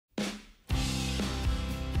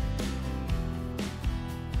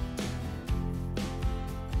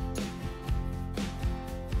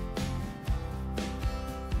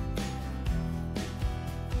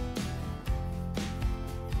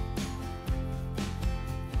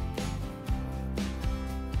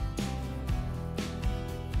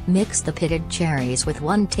Mix the pitted cherries with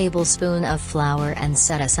 1 tablespoon of flour and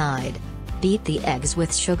set aside. Beat the eggs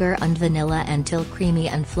with sugar and vanilla until creamy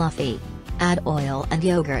and fluffy. Add oil and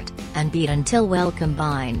yogurt, and beat until well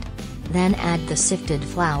combined. Then add the sifted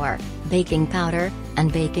flour, baking powder,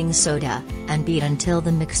 and baking soda, and beat until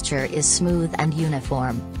the mixture is smooth and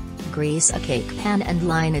uniform. Grease a cake pan and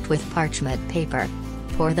line it with parchment paper.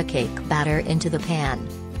 Pour the cake batter into the pan.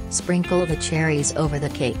 Sprinkle the cherries over the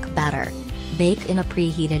cake batter. Bake in a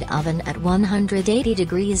preheated oven at 180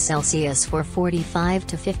 degrees Celsius for 45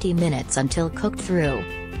 to 50 minutes until cooked through.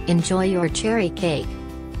 Enjoy your cherry cake.